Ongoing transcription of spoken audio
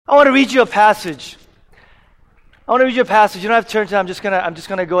I want to read you a passage. You don't have to turn to it. I'm just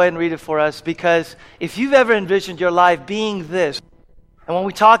gonna go ahead and read it for us, because if you've ever envisioned your life being this, and when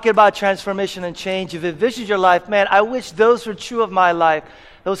we talk about transformation and change, you've envisioned your life, man, I wish those were true of my life.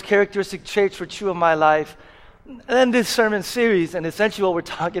 Those characteristic traits were true of my life. And then this sermon series, and essentially what we're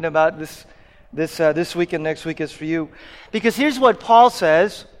talking about this week and next week is for you. Because here's what Paul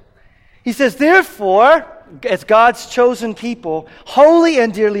says. He says, therefore, as God's chosen people, holy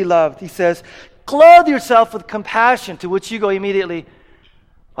and dearly loved, he says, clothe yourself with compassion, to which you go immediately,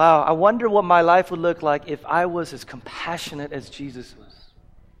 wow, I wonder what my life would look like if I was as compassionate as Jesus was.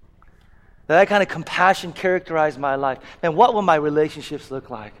 That kind of compassion characterized my life. Man, what will my relationships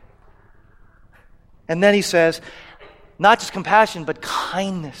look like? And then he says, not just compassion, but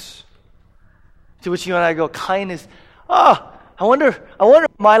kindness. To which you and I go, kindness. Oh, I wonder what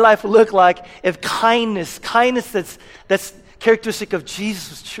my life would look like if kindness that's characteristic of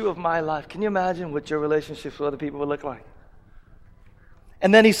Jesus was true of my life. Can you imagine what your relationships with other people would look like?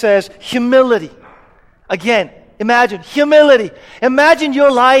 And then he says, humility. Again, imagine humility. Imagine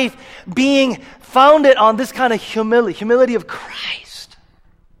your life being founded on this kind of humility of Christ.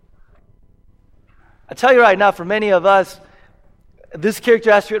 I tell you right now, for many of us, this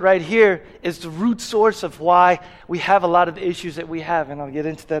character attribute right here is the root source of why we have a lot of the issues that we have, and I'll get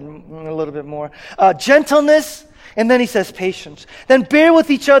into that in a little bit more. Gentleness, and then he says patience. Then bear with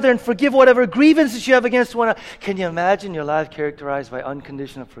each other and forgive whatever grievances you have against one another. Can you imagine your life characterized by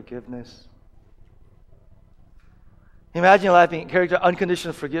unconditional forgiveness? Imagine your life being characterized by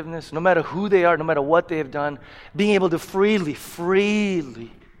unconditional forgiveness, no matter who they are, no matter what they have done, being able to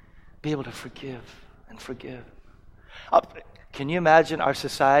freely be able to forgive and forgive. Can you imagine our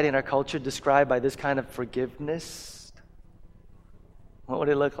society and our culture described by this kind of forgiveness? What would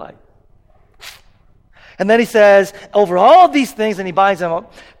it look like? And then he says, over all these things, and he binds them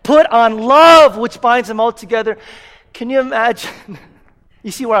up, put on love, which binds them all together. Can you imagine?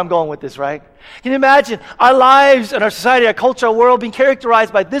 You see where I'm going with this, right? Can you imagine our lives and our society, our culture, our world being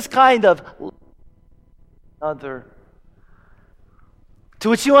characterized by this kind of other? To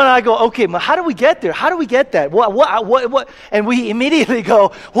which you and I go, okay, how do we get there? How do we get that? What? And we immediately go,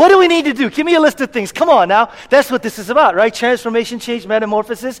 what do we need to do? Give me a list of things. Come on now. That's what this is about, right? Transformation, change,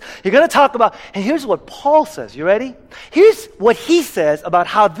 metamorphosis. You're going to talk about, and here's what Paul says. You ready? Here's what he says about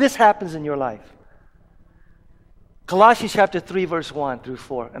how this happens in your life. Colossians chapter 3, verse 1 through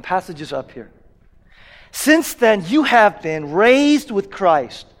 4. And passages up here. Since then you have been raised with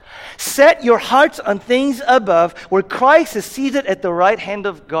Christ. Set your hearts on things above, where Christ is seated at the right hand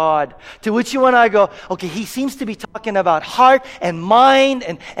of God. To which you and I go, okay, he seems to be talking about heart and mind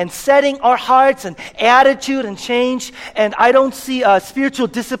and setting our hearts and attitude and change. And I don't see spiritual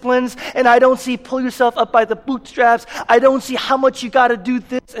disciplines, and I don't see pull yourself up by the bootstraps. I don't see how much you got to do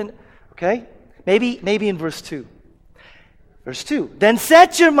this. And okay, maybe in verse 2. Verse 2, then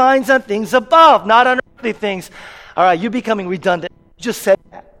set your minds on things above, not on earthly things. All right, you're becoming redundant. You just said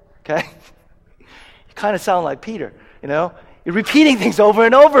that. Okay? You kind of sound like Peter, you know? You're repeating things over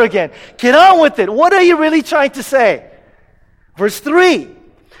and over again. Get on with it. What are you really trying to say? Verse 3,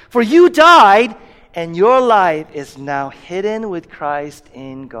 for you died, and your life is now hidden with Christ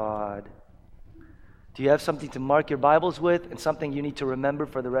in God. Do you have something to mark your Bibles with and something you need to remember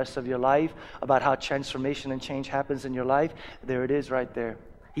for the rest of your life about how transformation and change happens in your life? There it is right there.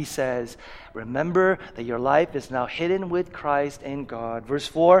 He says, remember that your life is now hidden with Christ in God. Verse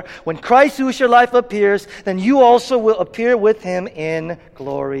 4, when Christ, who is your life, appears, then you also will appear with him in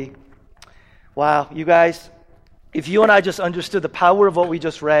glory. Wow, you guys, if you and I just understood the power of what we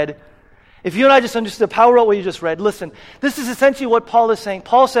just read, if you and I just understood the power of what you just read, listen, this is essentially what Paul is saying.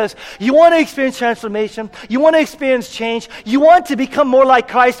 Paul says, you want to experience transformation, you want to experience change, you want to become more like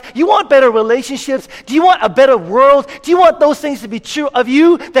Christ, you want better relationships, do you want a better world, do you want those things to be true of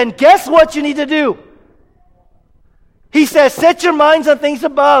you, then guess what you need to do? He says, set your minds on things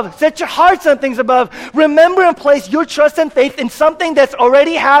above. Set your hearts on things above. Remember and place your trust and faith in something that's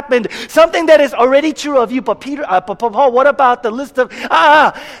already happened, something that is already true of you. But Paul, what about the list of,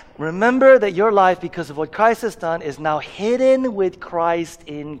 remember that your life, because of what Christ has done, is now hidden with Christ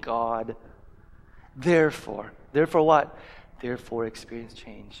in God. Therefore what? Therefore experience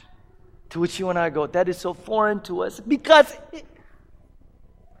change. To which you and I go, that is so foreign to us because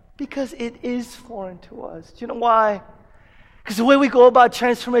it is foreign to us. Do you know why? Because the way we go about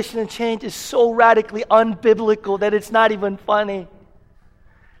transformation and change is so radically unbiblical that it's not even funny.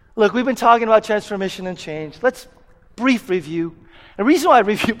 Look, we've been talking about transformation and change. Let's brief review. The reason why I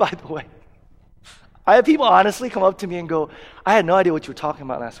review, by the way, I have people honestly come up to me and go, I had no idea what you were talking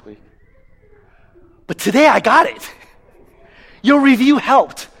about last week. But today I got it. Your review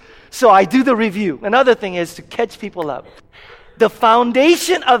helped. So I do the review. Another thing is to catch people up. The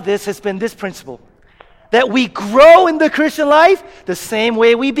foundation of this has been this principle, that we grow in the Christian life the same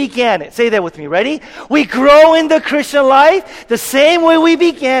way we began it. Say that with me. Ready? We grow in the Christian life the same way we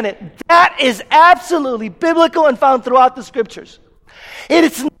began it. That is absolutely biblical and found throughout the scriptures.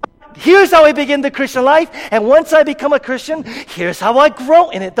 Here's how I begin the Christian life, and once I become a Christian, here's how I grow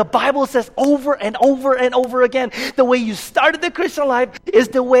in it. The Bible says over and over and over again, the way you started the Christian life is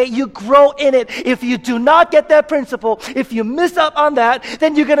the way you grow in it. If you do not get that principle, if you miss up on that,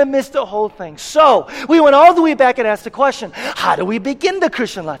 then you're going to miss the whole thing. So, we went all the way back and asked the question, how do we begin the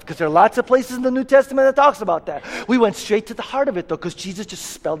Christian life? Because there are lots of places in the New Testament that talks about that. We went straight to the heart of it, though, because Jesus just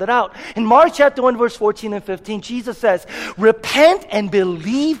spelled it out. In Mark chapter 1, verse 14 and 15, Jesus says, repent and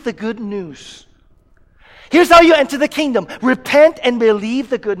believe the good news. Here's how you enter the kingdom. Repent and believe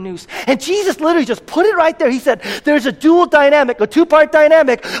the good news. And Jesus literally just put it right there. He said, there's a dual dynamic, a two-part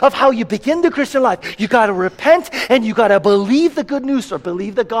dynamic of how you begin the Christian life. You got to repent and you got to believe the good news or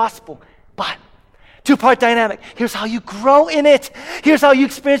believe the gospel. But two-part dynamic. Here's how you grow in it. Here's how you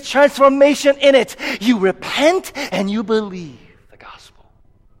experience transformation in it. You repent and you believe the gospel.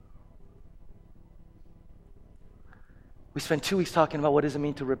 We spent 2 weeks talking about what does it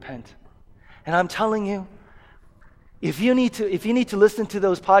mean to repent. And I'm telling you, if you need to listen to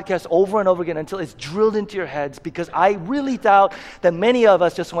those podcasts over and over again until it's drilled into your heads, because I really doubt that many of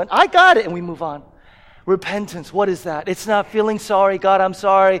us just went, I got it, and we move on. Repentance, what is that? It's not feeling sorry. God, I'm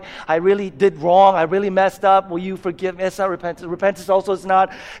sorry. I really did wrong. I really messed up. Will you forgive me? It's not repentance. Repentance also is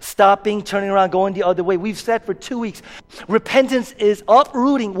not stopping, turning around, going the other way. We've said for 2 weeks, repentance is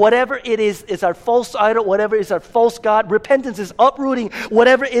uprooting whatever it is our false idol, whatever is our false God. Repentance is uprooting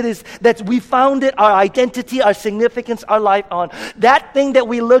whatever it is that we founded our identity, our significance, our life on. That thing that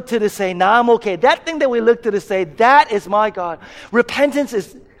we look to say, nah, I'm okay. That thing that we look to say, that is my God. Repentance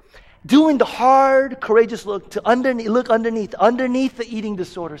is doing the hard, courageous look underneath the eating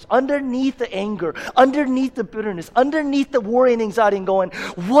disorders, underneath the anger, underneath the bitterness, underneath the worry and anxiety, and going,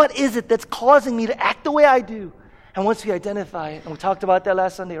 what is it that's causing me to act the way I do? And once we identify it, and we talked about that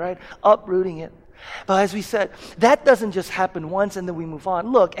last Sunday, right? Uprooting it. But as we said, that doesn't just happen once and then we move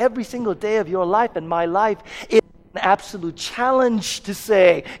on. Look, every single day of your life and my life is an absolute challenge to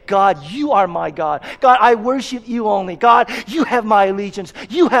say, God, you are my God. God, I worship you only. God, you have my allegiance.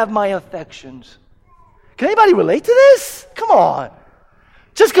 You have my affections. Can anybody relate to this? Come on.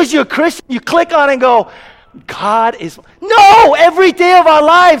 Just because you're a Christian, you click on and go, God is... No! Every day of our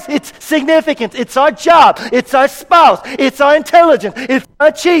lives, it's significant. It's our job. It's our spouse. It's our intelligence. It's our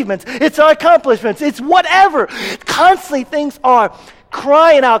achievements. It's our accomplishments. It's whatever. Constantly things are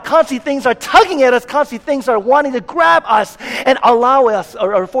crying out. Constantly things are tugging at us. Constantly things are wanting to grab us and allow us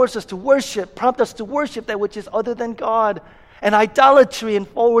or force us to worship, prompt us to worship that which is other than God. And idolatry and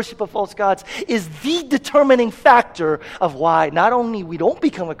full worship of false gods is the determining factor of why not only we don't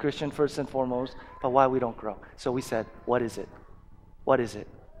become a Christian first and foremost, but why we don't grow. So we said, what is it? What is it?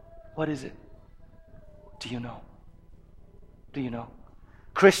 What is it? Do you know? Do you know?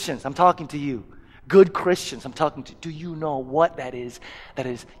 Christians, I'm talking to you. Good Christians, I'm talking to, do you know what that is? That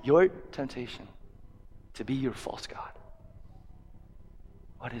is your temptation to be your false god.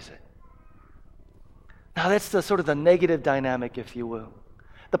 What is it? Now that's the sort of the negative dynamic, if you will.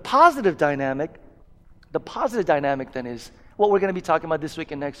 The positive dynamic then is what we're going to be talking about this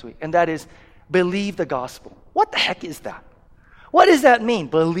week and next week, and that is believe the gospel. What the heck is that? What does that mean?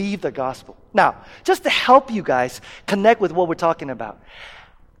 Believe the gospel. Now, just to help you guys connect with what we're talking about.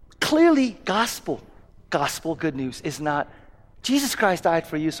 Clearly, gospel, good news, is not Jesus Christ died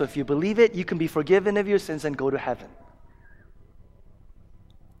for you, so if you believe it, you can be forgiven of your sins and go to heaven.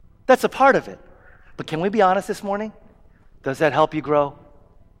 That's a part of it. But can we be honest this morning? Does that help you grow?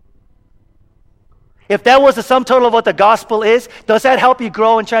 If that was the sum total of what the gospel is, does that help you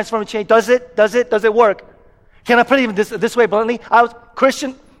grow and transform and change? Does it work? Can I put it even this way bluntly? I was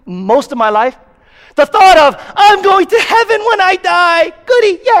Christian most of my life. The thought of, I'm going to heaven when I die.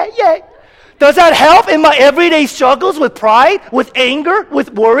 Goody, yeah. Does that help in my everyday struggles with pride, with anger,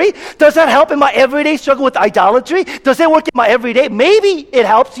 with worry? Does that help in my everyday struggle with idolatry? Does it work in my everyday? Maybe it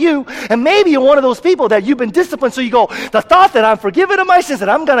helps you. And maybe you're one of those people that you've been disciplined, so you go, the thought that I'm forgiven of my sins, that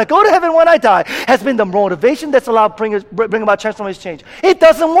I'm going to go to heaven when I die, has been the motivation that's allowed to bring about transformation change. It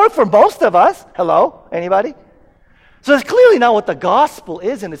doesn't work for most of us. Hello? Anybody? So it's clearly not what the gospel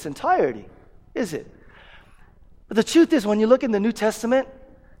is in its entirety, is it? But the truth is, when you look in the New Testament,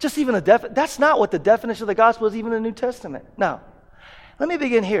 just even that's not what the definition of the gospel is, even in the New Testament. Now, let me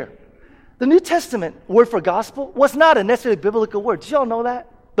begin here. The New Testament word for gospel was not a necessarily biblical word. Did y'all know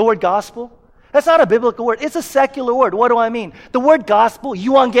that? The word gospel. That's not a biblical word. It's a secular word. What do I mean? The word gospel,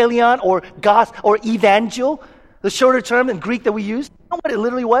 euangelion, or evangel, the shorter term in Greek that we use, you know what it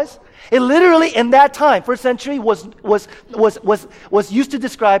literally was? It literally, in that time, first century, was used to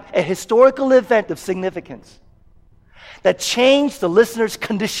describe a historical event of significance that changed the listener's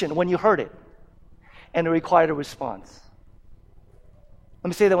condition when you heard it, and it required a response. Let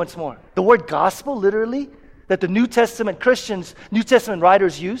me say that once more. The word gospel, literally, that the New Testament Christians, New Testament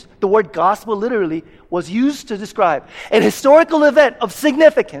writers used, the word gospel literally was used to describe an historical event of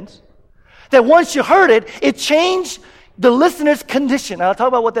significance that once you heard it, it changed the listener's condition. And I'll talk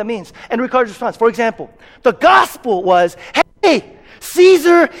about what that means and required response. For example, the gospel was, hey,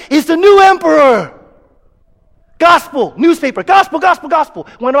 Caesar is the new emperor. Gospel, newspaper, gospel.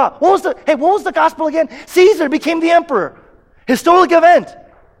 Went out. What was the gospel again? Caesar became the emperor. Historic event.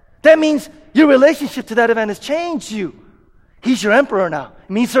 That means your relationship to that event has changed you. He's your emperor now. It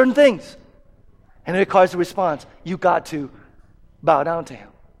means certain things. And it requires a response. You got to bow down to him.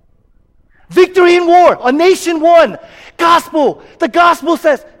 Victory in war. A nation won. Gospel. The gospel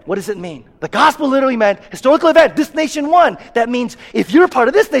says, what does it mean? The gospel literally meant historical event. This nation won. That means if you're part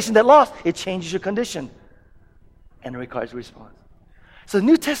of this nation that lost, it changes your condition. And it requires a response. So the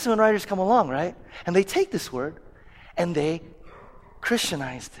New Testament writers come along, right? And they take this word and they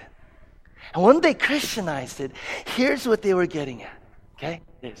Christianized it. And when they Christianized it, here's what they were getting at. Okay?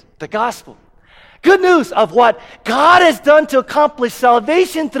 It is the gospel. Good news of what God has done to accomplish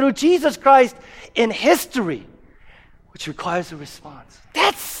salvation through Jesus Christ in history, which requires a response.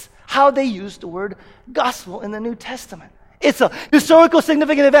 That's how they use the word gospel in the New Testament. It's a historical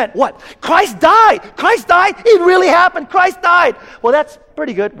significant event. What? Christ died. Christ died? It really happened. Christ died. Well, that's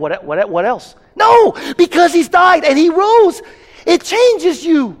pretty good. What else? No, because he's died and he rose. It changes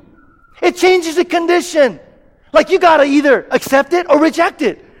you. It changes the condition. Like you got to either accept it or reject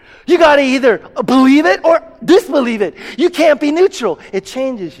it. You got to either believe it or disbelieve it. You can't be neutral. It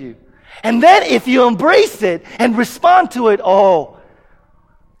changes you. And then if you embrace it and respond to it,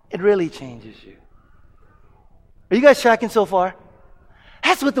 it really changes you. Are you guys tracking so far?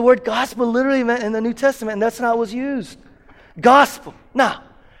 That's what the word gospel literally meant in the New Testament, and that's how it was used. Gospel. Now,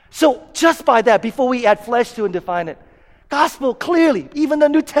 so just by that, before we add flesh to and define it, gospel clearly, even the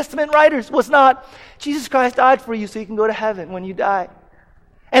New Testament writers, was not, Jesus Christ died for you so you can go to heaven when you die.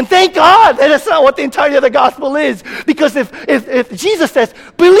 And thank God that that's not what the entirety of the gospel is. Because if Jesus says,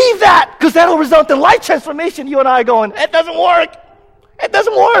 believe that, because that'll result in life transformation, you and I are going, it doesn't work. It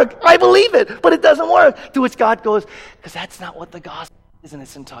doesn't work. I believe it, but it doesn't work. To which God goes, because that's not what the gospel is in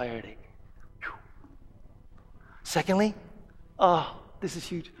its entirety. Whew. Secondly, this is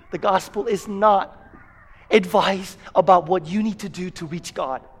huge. The gospel is not advice about what you need to do to reach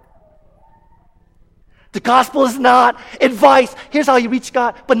God. The gospel is not advice. Here's how you reach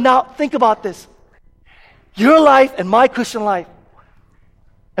God. But now think about this. Your life and my Christian life.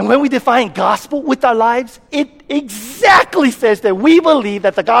 And when we define gospel with our lives, it exactly says that we believe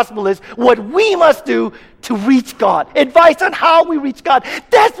that the gospel is what we must do to reach God. Advice on how we reach God.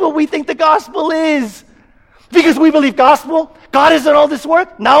 That's what we think the gospel is. Because we believe gospel, God has done all this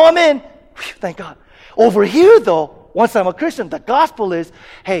work, now I'm in. Whew, thank God. Over here though, once I'm a Christian, the gospel is,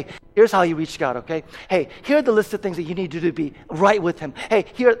 hey, here's how you reach God, okay? Hey, here are the list of things that you need to do to be right with him. Hey,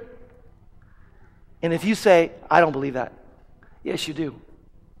 here. And if you say, I don't believe that. Yes, you do.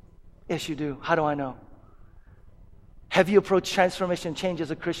 Yes, you do. How do I know? Have you approached transformation and change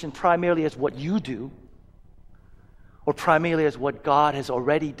as a Christian primarily as what you do or primarily as what God has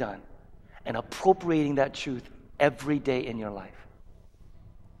already done and appropriating that truth every day in your life?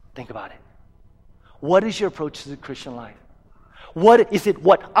 Think about it. What is your approach to the Christian life? What is it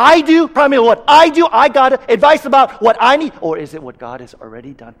what I do, primarily what I do, I got advice about what I need, or is it what God has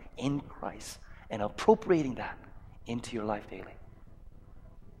already done in Christ and appropriating that into your life daily?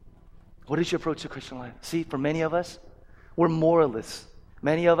 What is your approach to Christian life? See, for many of us, we're moralists.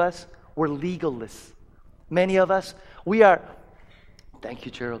 Many of us, we're legalists. Many of us, we are, thank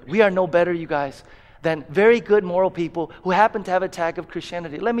you, Gerald, we are no better, you guys, than very good moral people who happen to have a tag of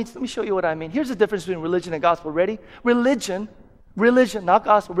Christianity. Let me show you what I mean. Here's the difference between religion and gospel. Ready? Religion, not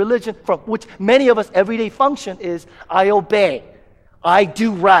gospel, religion, from which many of us everyday function is, I obey, I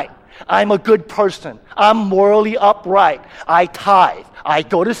do right, I'm a good person, I'm morally upright, I tithe, I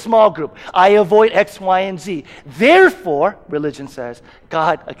go to small group, I avoid X, Y, and Z. Therefore, religion says,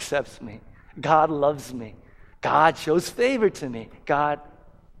 God accepts me, God loves me, God shows favor to me,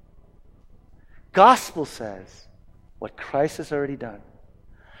 Gospel says what Christ has already done.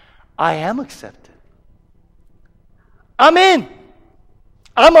 I am accepted. I'm in.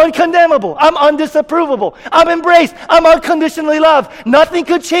 I'm uncondemnable. I'm undisapprovable. I'm embraced. I'm unconditionally loved. Nothing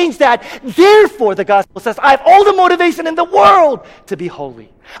could change that. Therefore, the gospel says, I have all the motivation in the world to be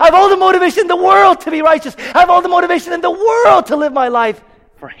holy. I have all the motivation in the world to be righteous. I have all the motivation in the world to live my life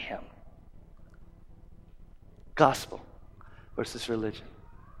for Him. Gospel versus religion.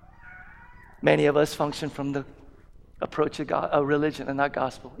 Many of us function from the approach of religion and not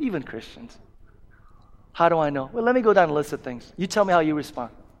gospel, even Christians. How do I know? Well, let me go down a list of things. You tell me how you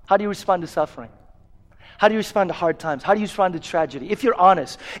respond. How do you respond to suffering? How do you respond to hard times? How do you respond to tragedy? If you're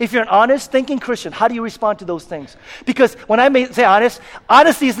honest, if you're an honest thinking Christian, how do you respond to those things? Because when I say honest,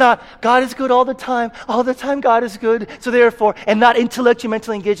 honesty is not, God is good all the time God is good, so therefore, and not intellectually,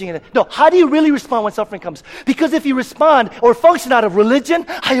 mentally engaging in it. No, how do you really respond when suffering comes? Because if you respond or function out of religion,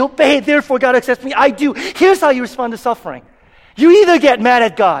 I obey, therefore God accepts me, I do. Here's how you respond to suffering. You either get mad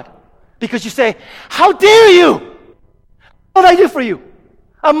at God because you say, how dare you? What did I do for you?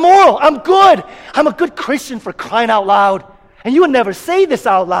 I'm moral. I'm good. I'm a good Christian, for crying out loud. And you would never say this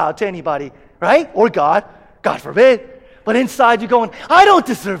out loud to anybody, right? Or God. God forbid. But inside you're going, I don't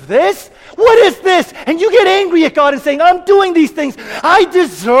deserve this. What is this? And you get angry at God and saying, I'm doing these things. I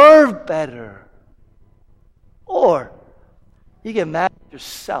deserve better. Or you get mad at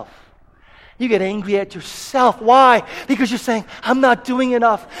yourself. You get angry at yourself. Why? Because you're saying, I'm not doing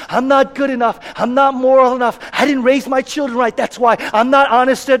enough. I'm not good enough. I'm not moral enough. I didn't raise my children right. That's why. I'm not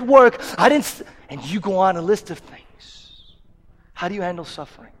honest at work. And you go on a list of things. How do you handle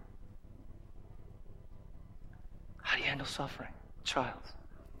suffering? How do you handle suffering? Trials.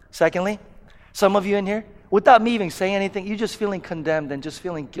 Secondly, some of you in here, without me even saying anything, you're just feeling condemned and just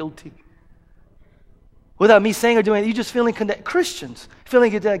feeling guilty. Without me saying or doing it, you're just feeling condemned. Christians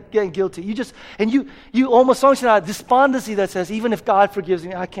feeling getting guilty. You almost function out of despondency that says, even if God forgives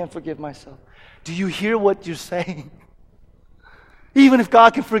me, I can't forgive myself. Do you hear what you're saying? Even if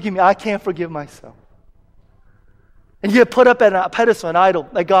God can forgive me, I can't forgive myself. And you get put up at a pedestal, an idol,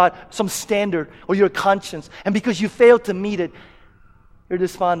 like God, some standard, or your conscience. And because you failed to meet it, you're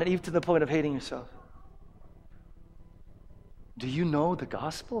despondent, even to the point of hating yourself. Do you know the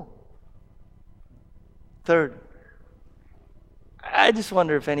gospel? Third, I just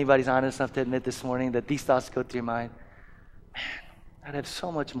wonder if anybody's honest enough to admit this morning that these thoughts go through your mind. Man, I'd have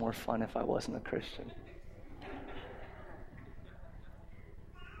so much more fun if I wasn't a Christian.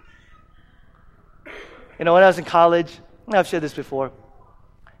 You know, when I was in college, I've shared this before.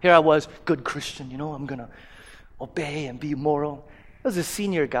 Here I was, good Christian, I'm going to obey and be moral. There was a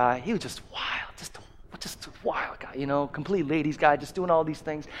senior guy. He was just wild, just a wild guy, complete ladies guy, just doing all these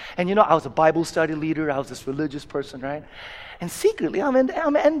things. And I was a Bible study leader. I was this religious person, right? And secretly, I'm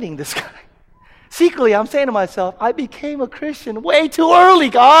envying this guy. Secretly, I'm saying to myself, I became a Christian way too early,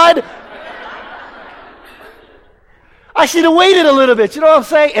 God. I should have waited a little bit, you know what I'm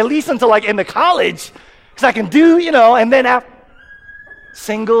saying? At least until in the college. Because I can do, and then after.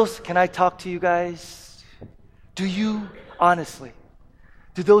 Singles, can I talk to you guys? Do you, honestly,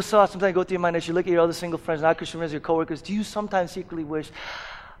 do those thoughts sometimes go through your mind as you look at your other single friends, not Christian friends, your coworkers? Do you sometimes secretly wish,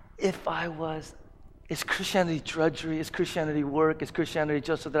 if I was, is Christianity drudgery? Is Christianity work? Is Christianity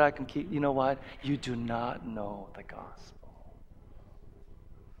just so that I can keep, you know what? You do not know the gospel.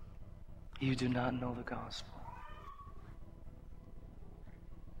 You do not know the gospel.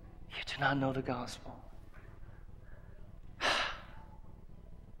 You do not know the gospel.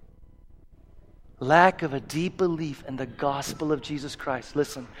 Lack of a deep belief in the gospel of Jesus Christ.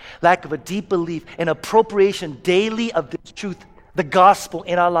 Listen, lack of a deep belief in appropriation daily of this truth, the gospel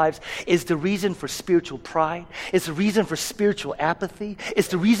in our lives, is the reason for spiritual pride. It's the reason for spiritual apathy. It's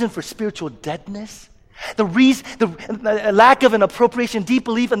the reason for spiritual deadness. The lack of an appropriation, deep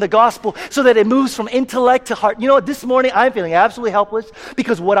belief in the gospel, so that it moves from intellect to heart. You know what? This morning I'm feeling absolutely helpless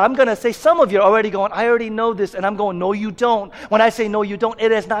because what I'm going to say, some of you are already going, I already know this, and I'm going, no, you don't. When I say no, you don't,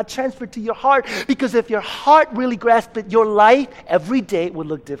 it has not transferred to your heart, because if your heart really grasped it, your life every day would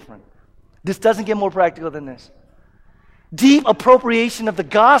look different. This doesn't get more practical than this. Deep appropriation of the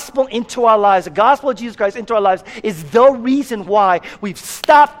gospel into our lives, the gospel of Jesus Christ into our lives, is the reason why we've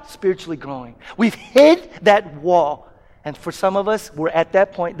stopped spiritually growing. We've hit that wall. And for some of us, we're at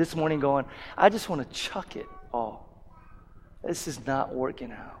that point this morning going, I just want to chuck it all. This is not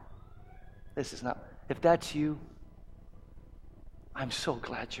working out. This is not. If that's you, I'm so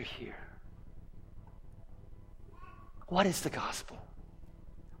glad you're here. What is the gospel?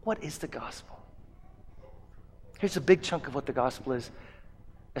 What is the gospel? Here's a big chunk of what the gospel is.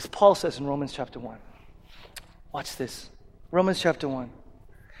 As Paul says in Romans chapter 1. Watch this. Romans chapter 1.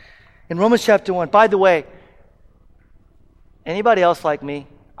 In Romans chapter 1, by the way, anybody else like me?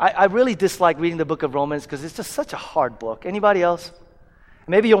 I really dislike reading the book of Romans because it's just such a hard book. Anybody else?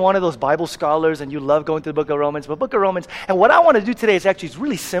 Maybe you're one of those Bible scholars and you love going through the book of Romans. But book of Romans, and what I want to do today is actually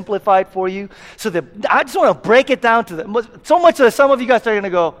really simplified for you. So that I just want to break it down so much that some of you guys are going to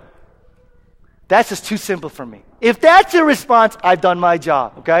go, that's just too simple for me. If that's your response, I've done my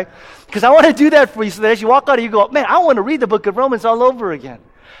job, okay? Because I want to do that for you so that as you walk out, you go, man, I want to read the book of Romans all over again.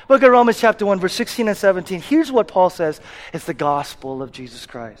 Book of Romans chapter 1, verse 16 and 17. Here's what Paul says. It's the gospel of Jesus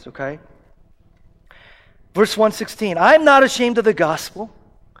Christ, okay? Verse 116, I'm not ashamed of the gospel.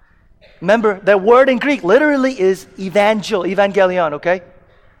 Remember, that word in Greek literally is evangelion, okay?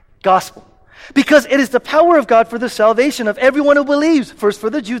 Gospel. Because it is the power of God for the salvation of everyone who believes, first for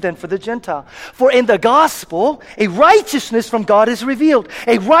the Jew, then for the Gentile. For in the gospel, a righteousness from God is revealed,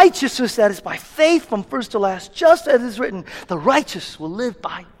 a righteousness that is by faith from first to last, just as it is written, the righteous will live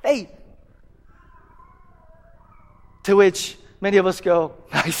by faith. To which many of us go,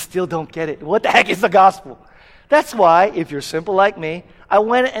 I still don't get it. What the heck is the gospel? That's why, if you're simple like me, I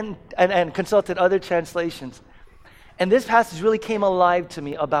went and consulted other translations. And this passage really came alive to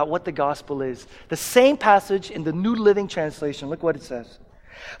me about what the gospel is. The same passage in the New Living Translation. Look what it says.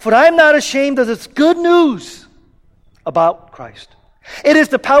 For I am not ashamed of this good news about Christ. It is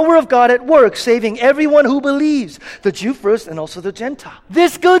the power of God at work, saving everyone who believes, the Jew first and also the Gentile.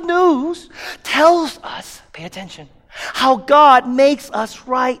 This good news tells us, pay attention, how God makes us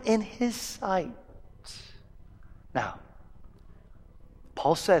right in His sight. Now,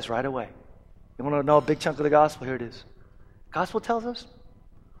 Paul says right away, you want to know a big chunk of the gospel? Here it is. Gospel tells us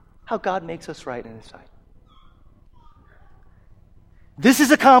how God makes us right in His sight. This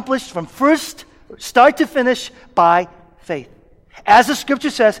is accomplished from start to finish by faith. As the scripture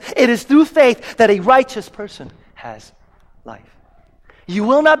says, it is through faith that a righteous person has life. You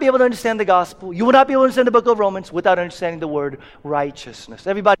will not be able to understand the gospel. You will not be able to understand the book of Romans without understanding the word righteousness.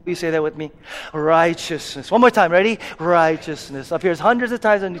 Everybody, will you say that with me? Righteousness. One more time, ready? Righteousness. Appears hundreds of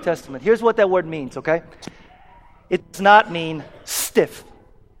times in the New Testament. Here's what that word means, okay? It does not mean stiff.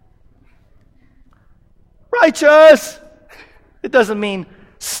 Righteous! It doesn't mean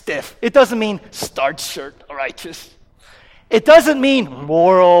stiff. It doesn't mean starched shirt, righteous. It doesn't mean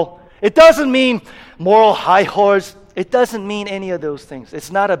moral. It doesn't mean moral high horse. It doesn't mean any of those things. It's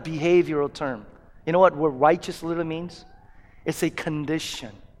not a behavioral term. You know what righteous literally means? It's a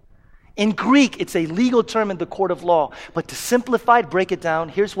condition. In Greek, it's a legal term in the court of law. But to simplify it, break it down,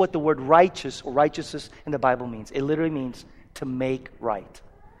 here's what the word righteous or righteousness in the Bible means. It literally means to make right.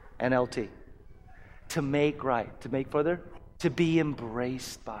 NLT. To make right. To make further? To be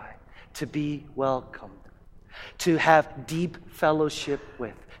embraced by. To be welcomed. To have deep fellowship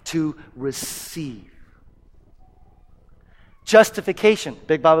with. To receive. Justification,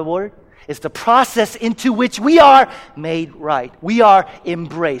 big Bible word, is the process into which we are made right. We are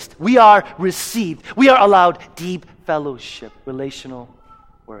embraced. We are received. We are allowed deep fellowship, relational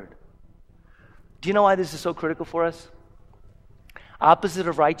word. Do you know why this is so critical for us? Opposite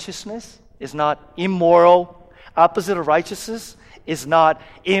of righteousness is not immoral. Opposite of righteousness is not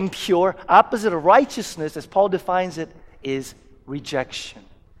impure. Opposite of righteousness, as Paul defines it, is rejection,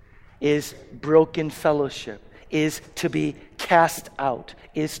 is broken fellowship, is to be cast out,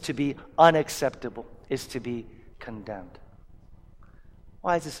 is to be unacceptable, is to be condemned.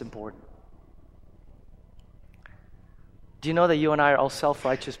 Why is this important? Do you know that you and I are all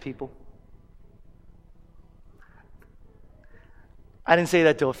self-righteous people? I didn't say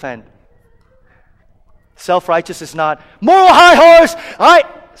that to offend. Self-righteous is not moral high horse.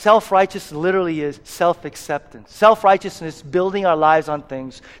 Self-righteous literally is self-acceptance. Self-righteousness is building our lives on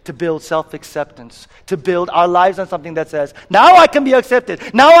things to build self-acceptance, to build our lives on something that says, now I can be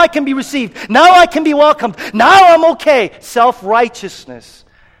accepted, now I can be received, now I can be welcomed, now I'm okay. Self-righteousness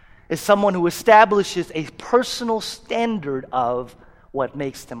is someone who establishes a personal standard of what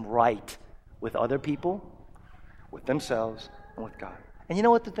makes them right with other people, with themselves, and with God. And you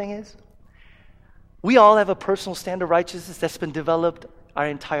know what the thing is? We all have a personal standard of righteousness that's been developed our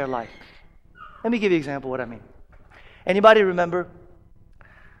entire life. Let me give you an example of what I mean. Anybody remember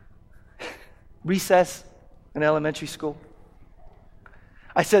recess in elementary school?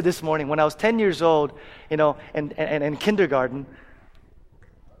 I said this morning, when I was 10 years old, and in kindergarten,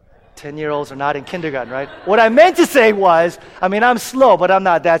 10-year-olds are not in kindergarten, right? What I meant to say was, I'm slow, but I'm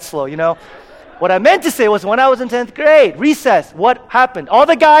not that slow, What I meant to say was when I was in 10th grade, recess, what happened? All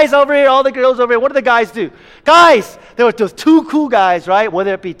the guys over here, all the girls over here, what do the guys do? Guys, there were those two cool guys, right?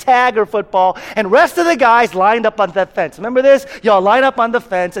 Whether it be tag or football, and rest of the guys lined up on that fence. Remember this? Y'all line up on the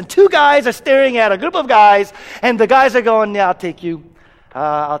fence, and two guys are staring at a group of guys, and the guys are going, yeah, I'll take you.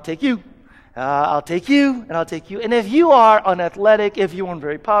 I'll take you. I'll take you, and I'll take you. And if you are unathletic, if you weren't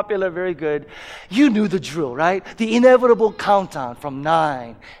very popular, very good, you knew the drill, right? The inevitable countdown from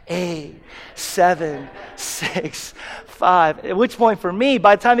 9, 8, 7, 6, 5. At which point for me,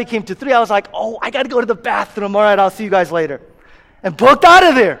 by the time it came to 3, I was like, oh, I got to go to the bathroom. All right, I'll see you guys later. And booked out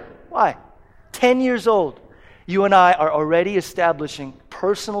of there. Why? 10 years old. You and I are already establishing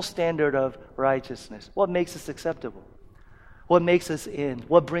personal standard of righteousness. What makes us acceptable? What makes us in?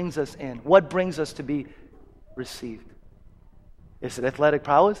 What brings us in? What brings us to be received? Is it athletic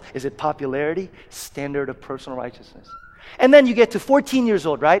prowess? Is it popularity? Standard of personal righteousness. And then you get to 14 years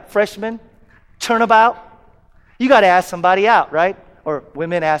old, right? Freshman, turnabout. You got to ask somebody out, right? Or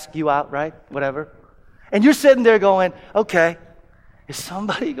women ask you out, right? Whatever. And you're sitting there going, okay, is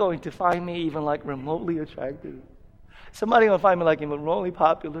somebody going to find me even like remotely attractive? Somebody going to find me like remotely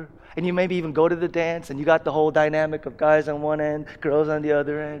popular? And you maybe even go to the dance and you got the whole dynamic of guys on one end, girls on the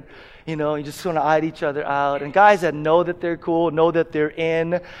other end. You know, you just sort of eyed each other out. And guys that know that they're cool, know that they're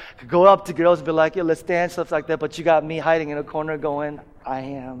in, could go up to girls and be like, yeah, let's dance, stuff like that. But you got me hiding in a corner going, I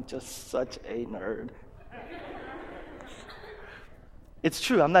am just such a nerd. It's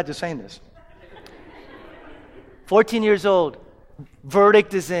true. I'm not just saying this. 14 years old.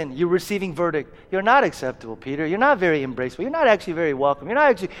 Verdict is in. You're receiving verdict. You're not acceptable, Peter. You're not very embraceable. You're not actually very welcome. You're not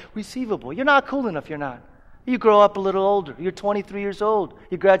actually receivable. You're not cool enough. You're not. You grow up a little older. You're 23 years old.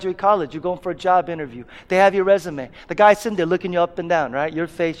 You graduate college. You're going for a job interview. They have your resume. The guy's sitting there looking you up and down, right? Your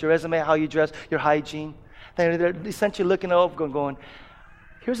face, your resume, how you dress, your hygiene. They're essentially looking over going,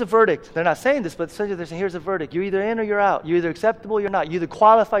 here's a verdict. They're not saying this, but essentially they're saying, here's a verdict. You're either in or you're out. You're either acceptable or you're not. You either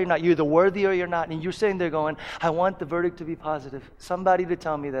qualify or you're not. You're either worthy or you're not. And you're sitting there going, I want the verdict to be positive. Somebody to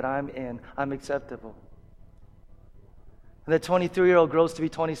tell me that I'm in. I'm acceptable. And that 23-year-old grows to be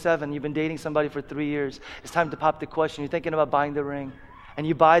 27. You've been dating somebody for 3 years. It's time to pop the question. You're thinking about buying the ring. And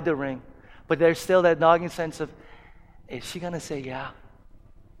you buy the ring. But there's still that nagging sense of, is she going to say yeah?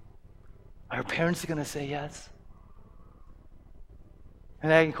 Are her parents going to say yes? And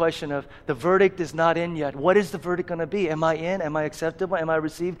that question of the verdict is not in yet. What is the verdict going to be? Am I in? Am I acceptable? Am I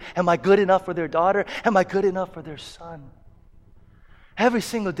received? Am I good enough for their daughter? Am I good enough for their son? Every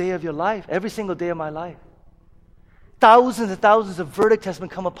single day of your life, every single day of my life, thousands and thousands of verdict has been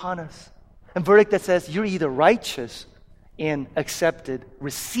come upon us. And verdict that says you're either righteous and accepted,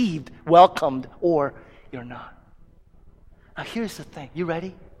 received, welcomed, or you're not. Now here's the thing. You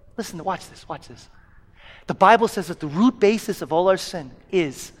ready? Listen, watch this, watch this. The Bible says that the root basis of all our sin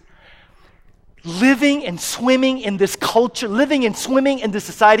is living and swimming in this culture, living and swimming in this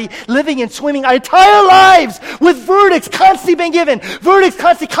society, living and swimming our entire lives with verdicts constantly being given, verdicts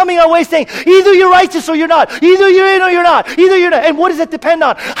constantly coming our way saying, either you're righteous or you're not, either you're in or you're not, either you're not. And what does it depend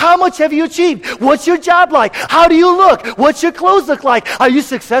on? How much have you achieved? What's your job like? How do you look? What's your clothes look like? Are you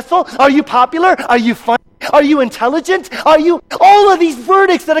successful? Are you popular? Are you funny? Are you intelligent? Are you... All of these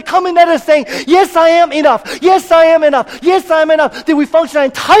verdicts that are coming at us saying, yes, I am enough. Yes, I am enough. Yes, I am enough. That we function our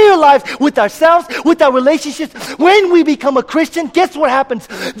entire lives with ourselves, with our relationships. When we become a Christian, guess what happens?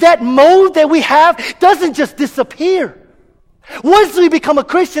 That mode that we have doesn't just disappear. Once we become a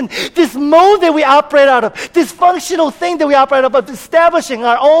Christian, this mode that we operate out of, this functional thing that we operate out of establishing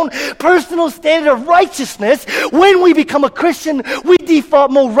our own personal standard of righteousness, when we become a Christian, we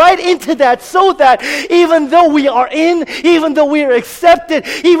default mode right into that so that even though we are in, even though we are accepted,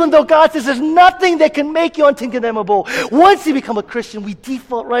 even though God says there's nothing that can make you uncondemnable, once you become a Christian, we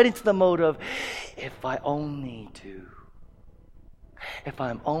default right into the mode of, if I only do, if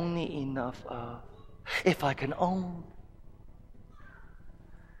I'm only enough of, if I can own.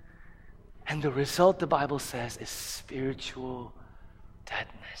 And the result, the Bible says, is spiritual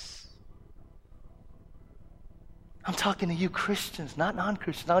deadness. I'm talking to you Christians, not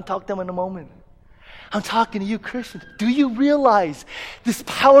non-Christians. I'll talk to them in a moment. I'm talking to you Christians. Do you realize this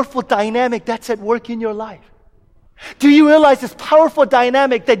powerful dynamic that's at work in your life? Do you realize this powerful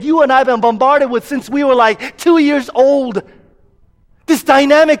dynamic that you and I have been bombarded with since we were like 2 years old? This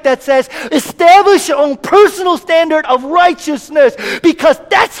dynamic that says, establish your own personal standard of righteousness because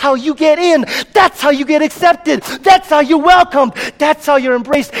that's how you get in. That's how you get accepted. That's how you're welcomed. That's how you're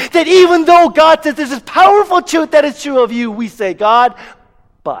embraced. That even though God says there's this powerful truth that is true of you, we say, God,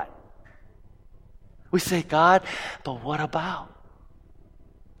 but. We say, God, but what about?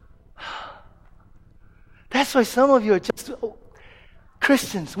 That's why some of you are just...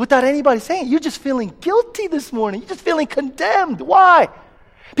 Christians, without anybody saying it, you're just feeling guilty this morning. You're just feeling condemned. Why?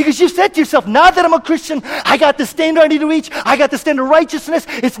 Because you said to yourself, now that I'm a Christian, I got the standard I need to reach. I got the standard of righteousness.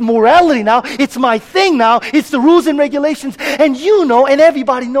 It's morality now. It's my thing now. It's the rules and regulations. And you know, and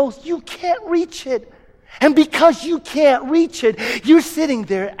everybody knows, you can't reach it. And because you can't reach it, you're sitting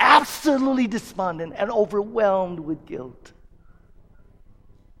there absolutely despondent and overwhelmed with guilt.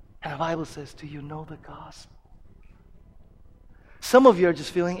 And the Bible says, do you know the gospel? Some of you are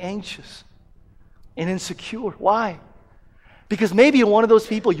just feeling anxious and insecure. Why? Because maybe you're one of those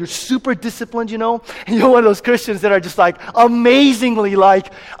people, you're super disciplined, and you're one of those Christians that are just like amazingly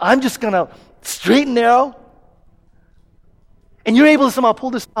like, I'm just going to straight and narrow. And you're able to somehow pull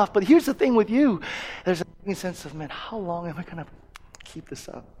this off. But here's the thing with you. There's a sense of, man, how long am I going to keep this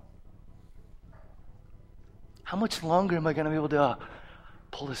up? How much longer am I going to be able to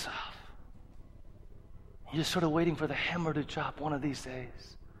pull this off? You're just sort of waiting for the hammer to drop one of these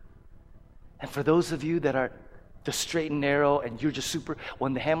days. And for those of you that are the straight and narrow and you're just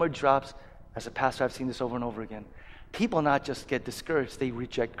when the hammer drops, as a pastor, I've seen this over and over again. People not just get discouraged, they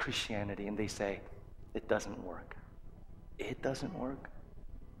reject Christianity and they say, it doesn't work. It doesn't work.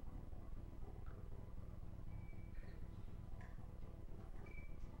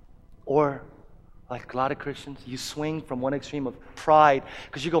 Or, like a lot of Christians, you swing from one extreme of pride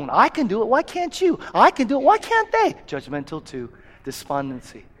because you're going, I can do it, why can't you? I can do it, why can't they? Judgmental to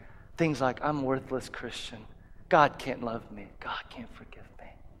despondency. Things like, I'm a worthless Christian. God can't love me. God can't forgive me.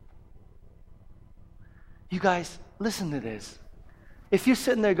 You guys, listen to this. If you're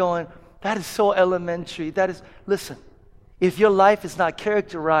sitting there going, that is so elementary, listen. If your life is not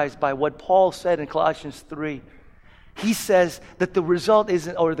characterized by what Paul said in Colossians 3, he says that the result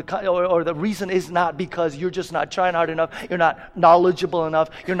isn't, or the reason is not because you're just not trying hard enough, you're not knowledgeable enough,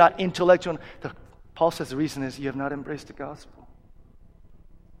 you're not intellectual enough. Paul says the reason is you have not embraced the gospel.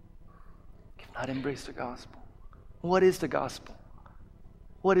 You've not embraced the gospel. What is the gospel?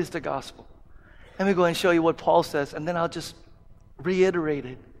 What is the gospel? Let me go and show you what Paul says, and then I'll just reiterate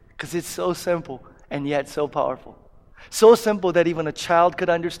it, because it's so simple and yet so powerful. So simple that even a child could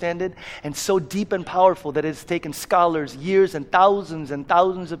understand it, and so deep and powerful that it's taken scholars years and thousands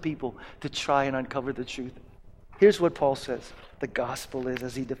of people to try and uncover the truth. Here's what Paul says the gospel is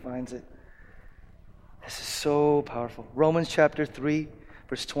as he defines it. This is so powerful. Romans chapter 3,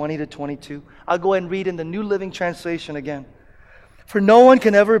 verse 20 to 22. I'll go ahead and read in the New Living Translation again. For no one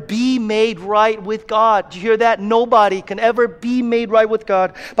can ever be made right with God. Do you hear that? Nobody can ever be made right with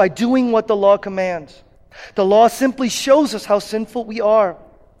God by doing what the law commands. The law simply shows us how sinful we are.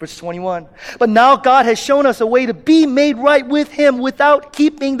 Verse 21. But now God has shown us a way to be made right with Him without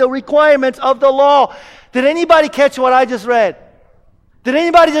keeping the requirements of the law. Did anybody catch what I just read? Did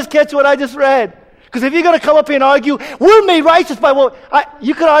anybody just catch what I just read? Because if you're going to come up here and argue, we're made righteous by what...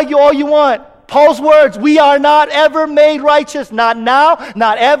 you can argue all you want. Paul's words, we are not ever made righteous. Not now,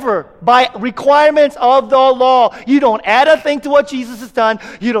 not ever. By requirements of the law. You don't add a thing to what Jesus has done.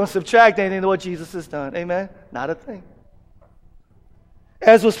 You don't subtract anything to what Jesus has done. Amen? Not a thing.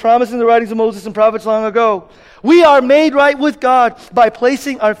 As was promised in the writings of Moses and prophets long ago, we are made right with God by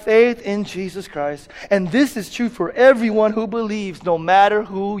placing our faith in Jesus Christ. And this is true for everyone who believes, no matter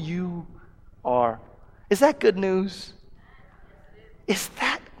who you are. Is that good news? Is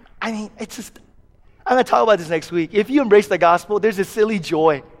that... it's just, I'm going to talk about this next week. If you embrace the gospel, there's a silly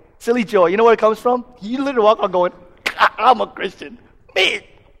joy. Silly joy. You know where it comes from? You literally walk around going, I'm a Christian. Me.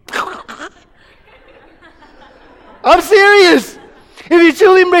 I'm serious. If you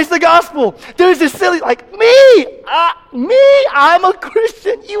truly embrace the gospel, there's this silly, like, me, I'm a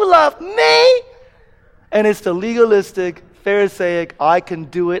Christian. You love me. And it's the legalistic, Pharisaic, I can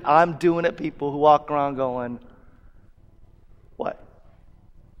do it, I'm doing it people who walk around going, what?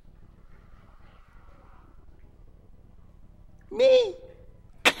 Me.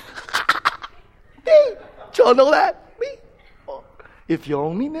 Me. Do y'all know that? Me. Oh, if you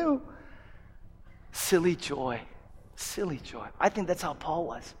only knew. Silly joy. Silly joy. I think that's how Paul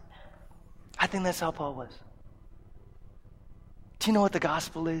was. Do you know what the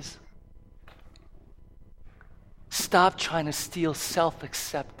gospel is? Stop trying to steal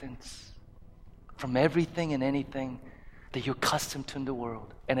self-acceptance from everything and anything that you're accustomed to in the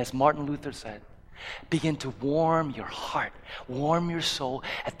world. And as Martin Luther said, begin to warm your heart, warm your soul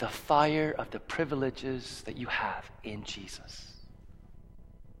at the fire of the privileges that you have in Jesus.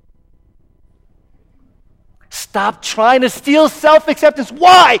 Stop trying to steal self-acceptance.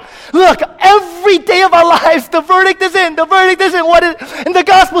 Why? Look, every day of our lives, the verdict is in. And the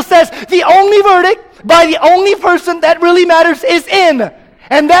gospel says the only verdict by the only person that really matters is in.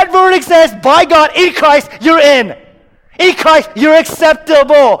 And that verdict says, by God, in Christ, you're in. In Christ, you're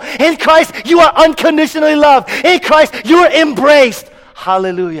acceptable. In Christ, you are unconditionally loved. In Christ, you are embraced.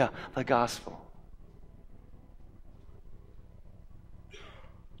 Hallelujah. The gospel.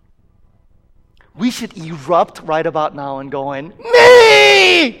 We should erupt right about now and going,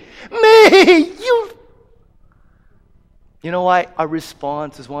 me, You know why our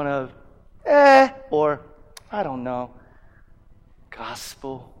response is one of, or, I don't know.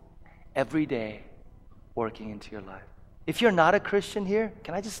 Gospel every day working into your life. If you're not a Christian here,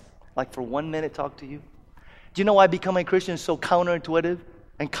 can I just, for 1 minute talk to you? Do you know why becoming a Christian is so counterintuitive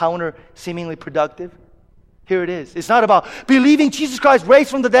and seemingly productive? Here it is. It's not about believing Jesus Christ raised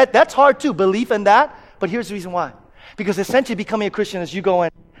from the dead. That's hard too, belief in that. But here's the reason why. Because essentially becoming a Christian is you go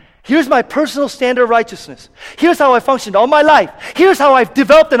in, here's my personal standard of righteousness. Here's how I functioned all my life. Here's how I've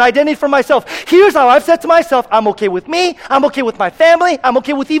developed an identity for myself. Here's how I've said to myself, I'm okay with me. I'm okay with my family. I'm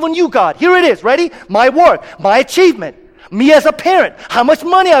okay with even you, God. Here it is. Ready? My work, my achievement. Me as a parent, how much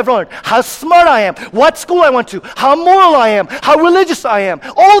money I've earned, how smart I am, what school I went to, how moral I am, how religious I am.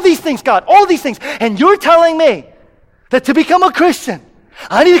 All these things, God, all these things. And you're telling me that to become a Christian,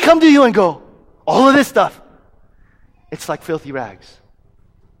 I need to come to you and go, all of this stuff, it's like filthy rags.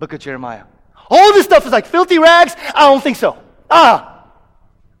 Look at Jeremiah. All this stuff is like filthy rags? I don't think so.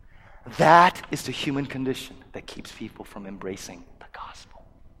 That is the human condition that keeps people from embracing the gospel.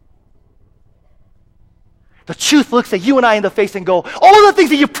 The truth looks at you and I in the face and go, all the things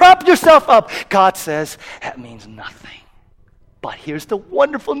that you prop yourself up, God says, that means nothing. But here's the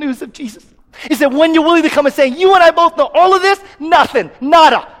wonderful news of Jesus. Is that when you're willing to come and say, you and I both know all of this, nothing,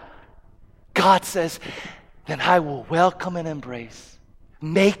 nada. God says, then I will welcome and embrace,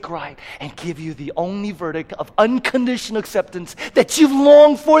 make right, and give you the only verdict of unconditional acceptance that you've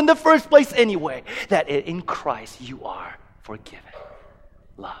longed for in the first place anyway, that in Christ you are forgiven,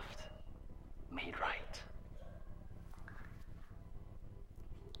 loved, made right.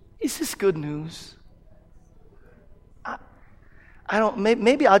 Is this good news? I don't.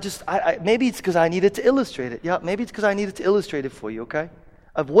 Maybe I'll just. Maybe it's because I needed to illustrate it. Yeah. Maybe it's because I needed to illustrate it for you. Okay.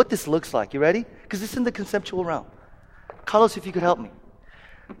 Of what this looks like. You ready? Because it's in the conceptual realm. Carlos, if you could help me.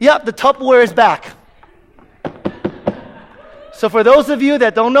 Yep. The Tupperware is back. So for those of you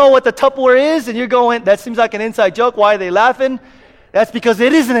that don't know what the Tupperware is, and you're going, that seems like an inside joke. Why are they laughing? That's because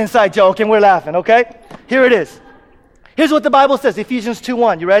it is an inside joke, and we're laughing. Okay. Here it is. Here's what the Bible says, Ephesians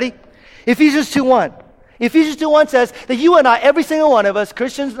 2:1. You ready? Ephesians 2:1. Ephesians 2:1 says that you and I, every single one of us,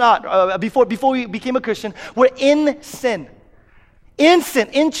 Christians before we became a Christian, we're in sin. In sin,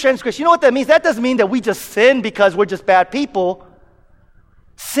 in transgression. You know what that means? That doesn't mean that we just sin because we're just bad people.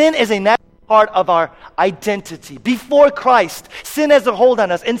 Sin is a natural part of our identity. Before Christ, sin has a hold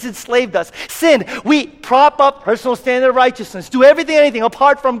on us and it's enslaved us. Sin, we prop up personal standard of righteousness, do everything, anything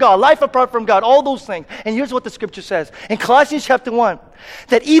apart from God, life apart from God, all those things. And here's what the scripture says in Colossians chapter 1,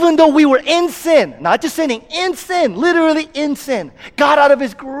 that even though we were in sin, not just sinning, in sin, literally in sin, God out of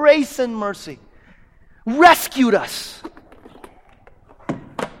his grace and mercy rescued us.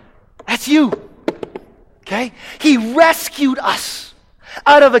 That's you. Okay? He rescued us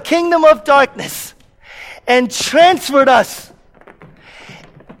out of a kingdom of darkness and transferred us.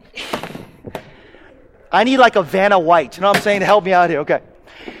 I need like a Vanna White, you know what I'm saying, to help me out here, okay.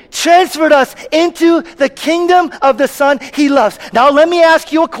 Transferred us into the kingdom of the Son he loves. Now let me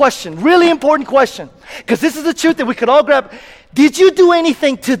ask you a question, really important question, because this is the truth that we could all grab. Did you do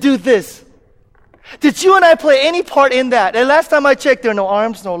anything to do this? Did you and I play any part in that? And last time I checked, there are no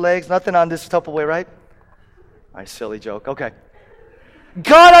arms, no legs, nothing on this Tupperware, right? All right, silly joke, okay.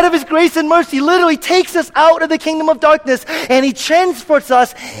 God, out of his grace and mercy, literally takes us out of the kingdom of darkness and he transports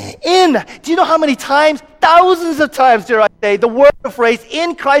us in. Do you know how many times? Thousands of times, dare I say, the word or phrase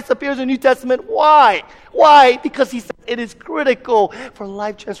in Christ appears in the New Testament. Why? Why? Because he says it is critical for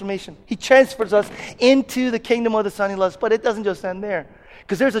life transformation. He transfers us into the kingdom of the Son he loves, but it doesn't just end there.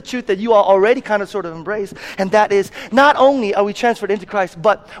 Because there's a truth that you all already kind of sort of embrace, and that is not only are we transferred into Christ,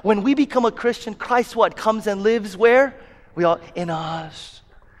 but when we become a Christian, Christ what? Comes and lives where? We are in us.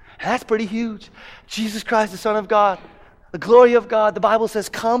 And that's pretty huge. Jesus Christ, the Son of God, the glory of God, the Bible says,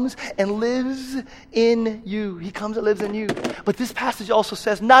 comes and lives in you. He comes and lives in you. But this passage also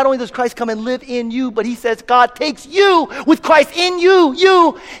says, not only does Christ come and live in you, but he says God takes you with Christ in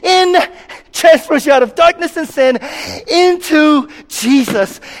you, transfers you out of darkness and sin into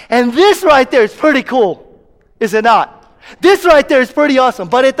Jesus. And this right there is pretty cool, is it not? This right there is pretty awesome,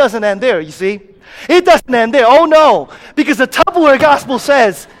 but it doesn't end there, you see. It doesn't end there. Oh no, because the Tupperware gospel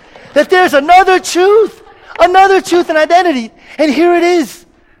says that there's another truth and identity. And here it is.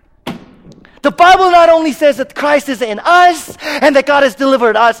 The Bible not only says that Christ is in us and that God has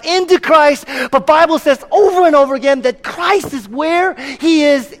delivered us into Christ, but Bible says over and over again that Christ is where? He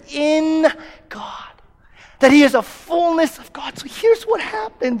is in God. That he is a fullness of God. So here's what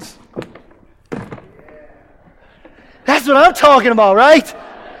happens. That's what I'm talking about, right?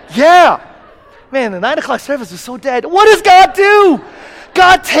 Yeah. Man, the 9 o'clock service was so dead. What does God do?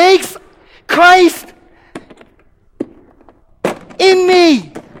 God takes Christ in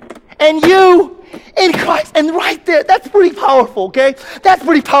me and you in Christ. And right there, that's pretty powerful, okay? That's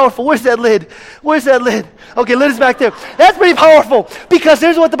pretty powerful. Where's that lid? Where's that lid? Okay, lid is back there. That's pretty powerful because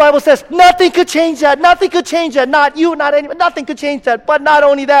here's what the Bible says. Nothing could change that. Nothing could change that. Not you, not anyone. Nothing could change that. But not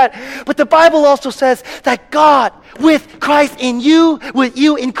only that, but the Bible also says that God with Christ in you, with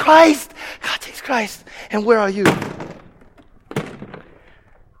you in Christ, God takes Christ. And where are you?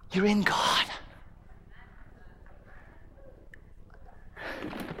 You're in God.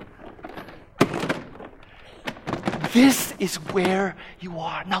 This is where you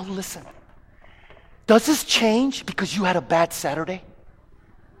are. Now listen. Does this change because you had a bad Saturday?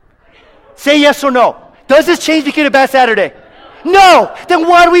 Say yes or no. Does this change because you had a bad Saturday? No. Then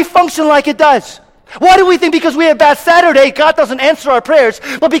why do we function like it does? Why do we think because we have a bad Saturday, God doesn't answer our prayers,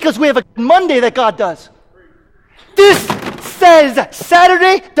 but because we have a Monday that God does? This says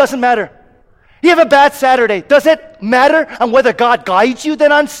Saturday doesn't matter. You have a bad Saturday. Does it matter on whether God guides you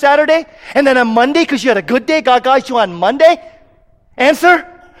then on Saturday? And then on Monday, because you had a good day, God guides you on Monday? Answer?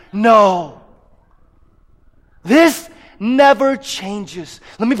 No. This never changes.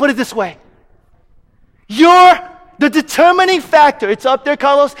 Let me put it this way. The determining factor, it's up there,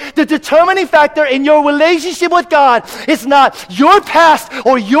 Carlos. The determining factor in your relationship with God is not your past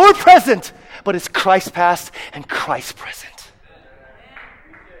or your present, but it's Christ's past and Christ's present.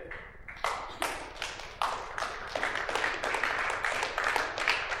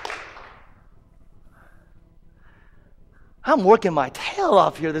 I'm working my tail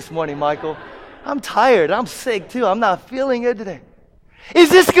off here this morning, Michael. I'm tired. I'm sick too. I'm not feeling it today. Is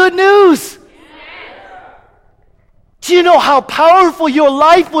this good news? Do you know how powerful your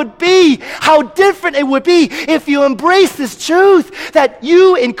life would be? How different it would be if you embrace this truth that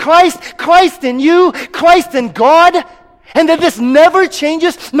you in Christ, Christ in you, Christ in God, and that this never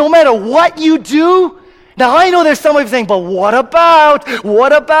changes no matter what you do? Now, I know there's somebody saying, but what about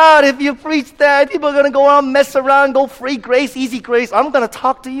if you preach that? People are going to go around, mess around, go free grace, easy grace. I'm going to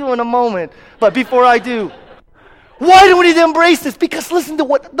talk to you in a moment. But before I do, why do we need to embrace this? Because listen to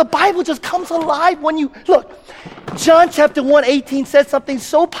what the Bible just comes alive when you, look, John chapter 1:18 says something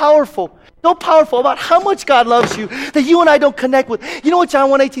so powerful about how much God loves you that you and I don't connect with. You know what John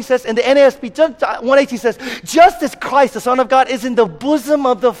 1:18 says? In the NASB, John 1:18 says, just as Christ, the Son of God, is in the bosom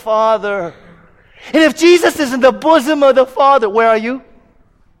of the Father. And if Jesus is in the bosom of the Father, where are you?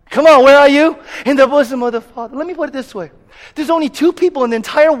 Come on, where are you? In the bosom of the Father. Let me put it this way. There's only two people in the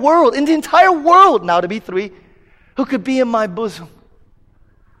entire world, now to be three, who could be in my bosom.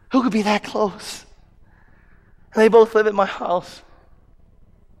 Who could be that close? And they both live at my house.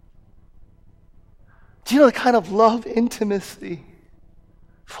 Do you know the kind of love, intimacy,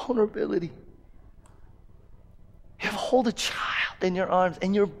 vulnerability? You have hold a child in your arms,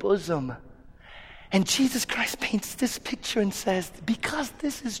 in your bosom. And Jesus Christ paints this picture and says, because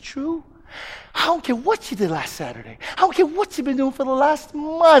this is true, I don't care what you did last Saturday. I don't care what you've been doing for the last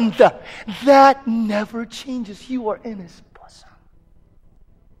month. That never changes. You are in His bosom.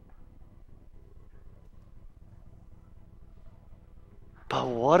 But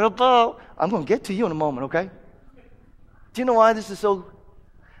what about, I'm going to get to you in a moment, okay? Do you know why this is so,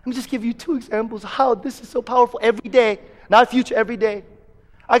 let me just give you two examples of how this is so powerful every day, not future, every day.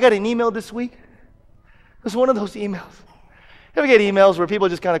 I got an email this week. It was one of those emails. You ever get emails where people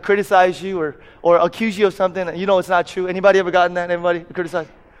just kind of criticize you or accuse you of something and you know it's not true? Anybody ever gotten that? Anybody criticize?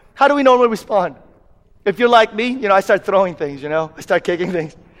 How do we normally respond? If you're like me, I start throwing things, I start kicking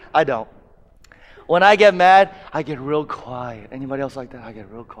things. I don't. When I get mad, I get real quiet. Anybody else like that? I get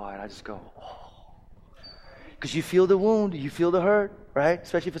real quiet. I just go, oh. Because you feel the wound, you feel the hurt, right?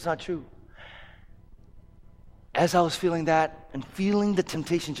 Especially if it's not true. As I was feeling that and feeling the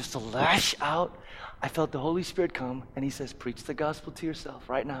temptation just to lash out, I felt the Holy Spirit come and He says, preach the gospel to yourself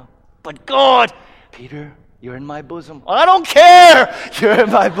right now. But God, Peter, you're in my bosom. I don't care. You're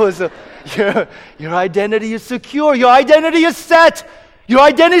in my bosom. Your identity is secure. Your identity is set. Your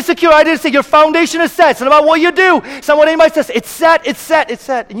identity is secure. Your foundation is set. It's not about what you do. It's not what anybody says. It's set. It's set. It's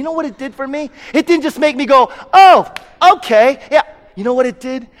set. And you know what it did for me? It didn't just make me go, oh, okay. Yeah. You know what it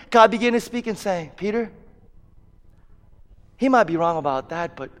did? God began to speak and say, Peter, He might be wrong about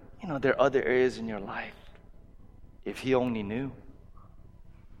that, but there are other areas in your life. If he only knew.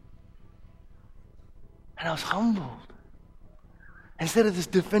 And I was humbled. Instead of this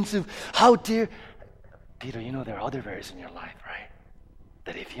defensive, how dare, Peter, there are other areas in your life, right?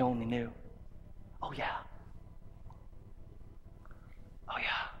 That if he only knew. Oh yeah. Oh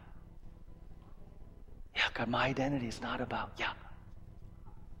yeah. Yeah, God, my identity is not about, yeah.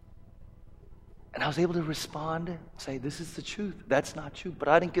 And I was able to respond and say, this is the truth. That's not true. But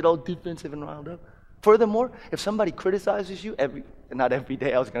I didn't get all defensive and riled up. Furthermore, if somebody criticizes you not every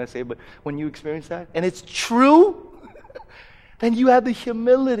day I was going to say, but when you experience that, and it's true, then you have the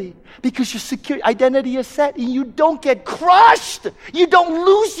humility because your secure identity is set and you don't get crushed. You don't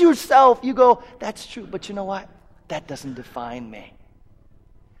lose yourself. You go, that's true, but you know what? That doesn't define me.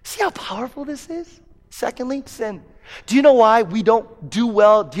 See how powerful this is? Secondly, sin. Do you know why we don't do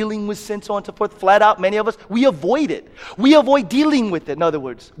well dealing with sin, so on and so forth? Flat out, many of us, we avoid it. We avoid dealing with it, in other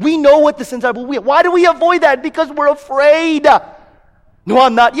words. We know what the sins are, but why do we avoid that? Because we're afraid. No,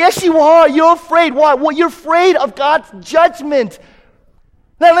 I'm not. Yes, you are. You're afraid. Why? Well, you're afraid of God's judgment.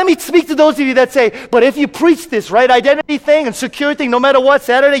 Now, let me speak to those of you that say, but if you preach this, right, identity thing and security thing, no matter what,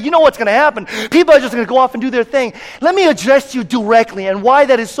 Saturday, you know what's going to happen. People are just going to go off and do their thing. Let me address you directly and why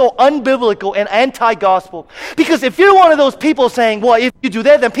that is so unbiblical and anti-gospel. Because if you're one of those people saying, well, if you do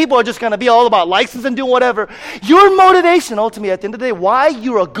that, then people are just going to be all about license and do whatever. Your motivation, ultimately, at the end of the day, why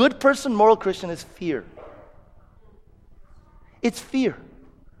you're a good person, moral Christian, is fear. It's fear.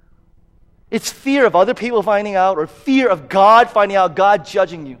 It's fear of other people finding out or fear of God finding out, God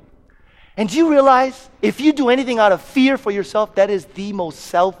judging you. And do you realize if you do anything out of fear for yourself, that is the most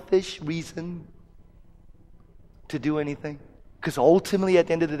selfish reason to do anything? Because ultimately, at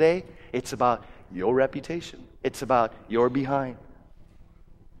the end of the day, it's about your reputation. It's about your behind.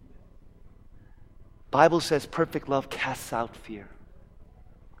 Bible says perfect love casts out fear.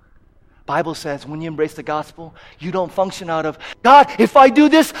 Bible says when you embrace the gospel, you don't function out of, God, if I do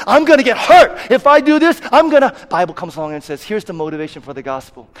this, I'm going to get hurt. If I do this, I'm going to... Bible comes along and says, here's the motivation for the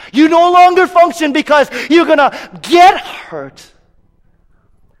gospel. You no longer function because you're going to get hurt.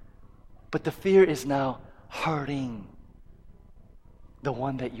 But the fear is now hurting the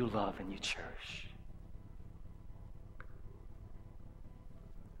one that you love and you cherish.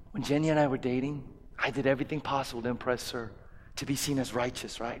 When Jenny and I were dating, I did everything possible to impress her. To be seen as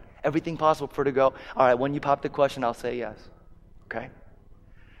righteous, right? Everything possible for her to go, all right, when you pop the question, I'll say yes. Okay?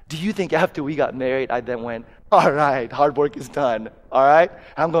 Do you think after we got married, I then went, all right, hard work is done. All right?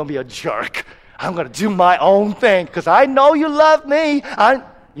 I'm going to be a jerk. I'm going to do my own thing because I know you love me.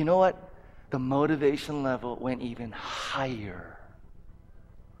 You know what? The motivation level went even higher.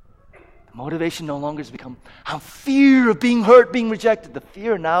 The motivation no longer has become, I'm fear of being hurt, being rejected. The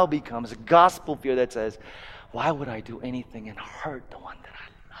fear now becomes a gospel fear that says, why would I do anything and hurt the one that I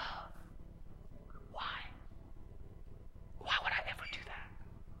love? Why? Why would I ever do that?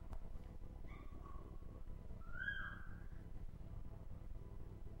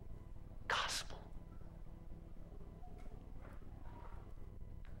 Gospel.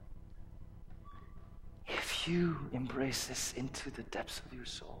 If you embrace this into the depths of your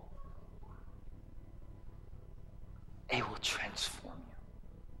soul, it will transform you.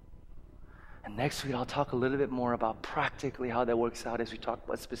 And next week, I'll talk a little bit more about practically how that works out as we talk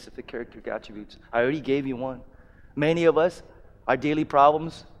about specific character attributes. I already gave you one. Many of us, our daily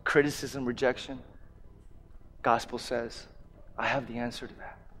problems, criticism, rejection. Gospel says, I have the answer to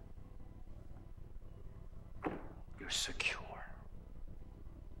that. You're secure.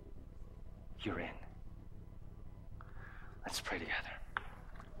 You're in. Let's pray together.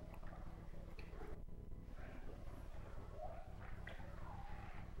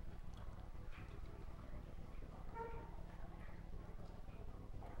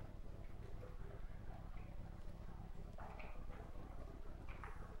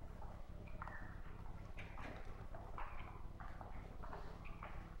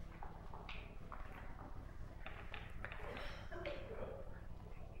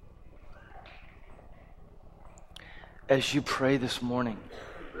 As you pray this morning,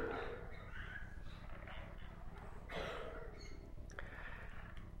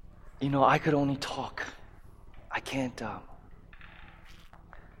 you know, I could only talk. I can't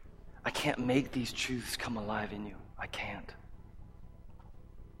make these truths come alive in you. I can't.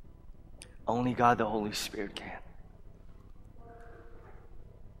 Only God, the Holy Spirit, can.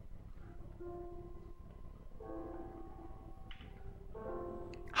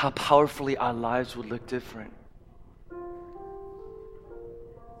 How powerfully our lives would look different.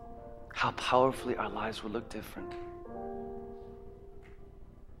 How powerfully our lives would look different.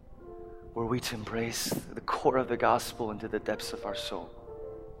 Were we to embrace the core of the gospel into the depths of our soul.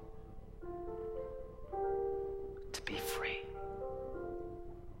 To be free.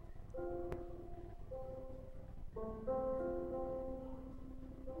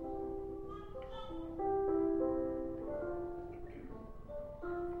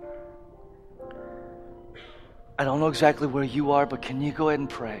 I don't know exactly where you are, but can you go ahead and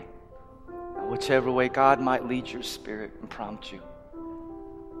pray? Whichever way God might lead your spirit and prompt you.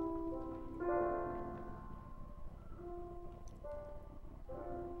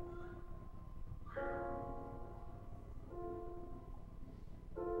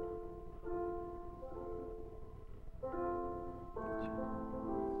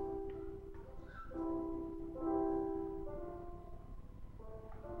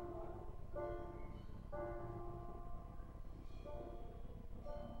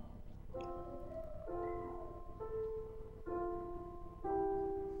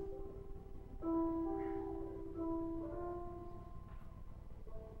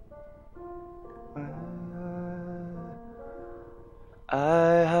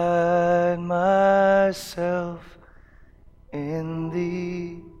 myself in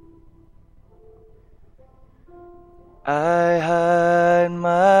Thee. I hide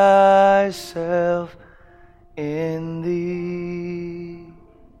myself in Thee.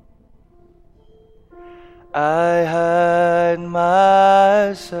 I hide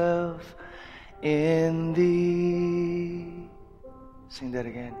myself in Thee. Sing that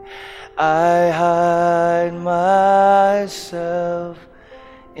again. I hide myself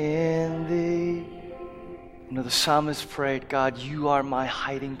in Thee. You know, the psalmist prayed, God, You are my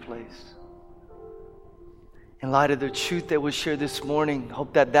hiding place. In light of the truth that we shared this morning,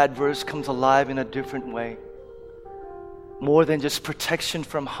 hope that that verse comes alive in a different way. More than just protection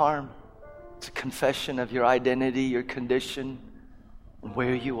from harm. It's a confession of your identity, your condition, and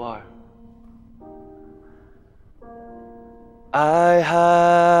where you are. I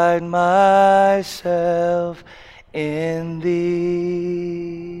hide myself in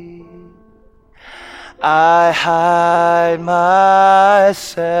Thee. I hide myself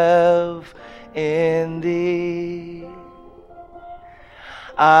in Thee.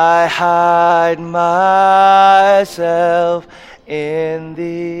 I hide myself in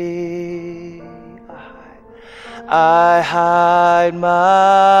Thee. I hide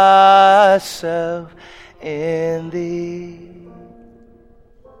myself in Thee.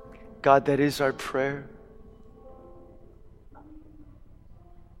 God, that is our prayer.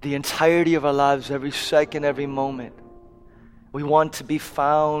 The entirety of our lives, every second, every moment. We want to be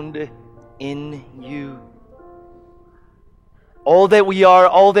found in You. All that we are,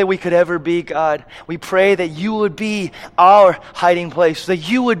 all that we could ever be, God, we pray that You would be our hiding place, that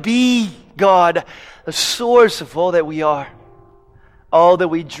You would be, God, the source of all that we are, all that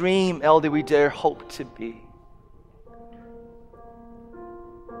we dream, all that we dare hope to be.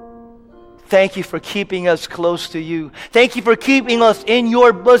 Thank You for keeping us close to You. Thank You for keeping us in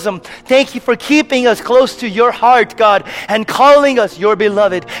Your bosom. Thank You for keeping us close to Your heart, God, and calling us Your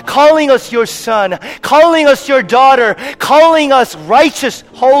beloved, calling us Your son, calling us Your daughter, calling us righteous,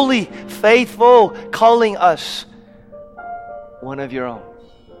 holy, faithful, calling us one of Your own.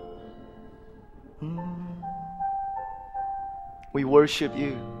 We worship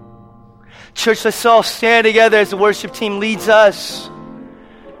You. Church, let's all stand together as the worship team leads us.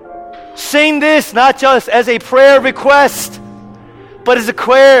 Sing this not just as a prayer request, but as a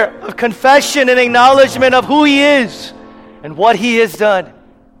prayer of confession and acknowledgement of who He is and what He has done.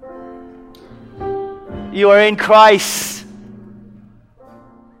 You are in Christ.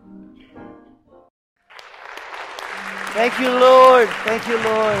 Thank You, Lord. Thank You,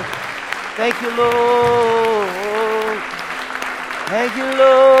 Lord. Thank You, Lord. Thank You,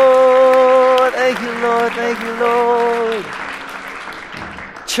 Lord. Thank You, Lord. Thank You, Lord.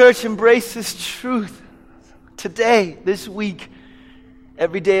 Church, embrace this truth today, this week,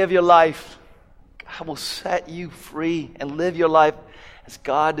 every day of your life. God will set you free and live your life as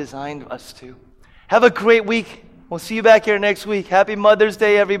God designed us to. Have a great week. We'll see you back here next week. Happy Mother's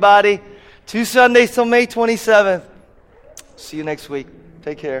Day, everybody. 2 Sundays till May 27th. See you next week.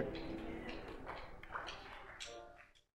 Take care.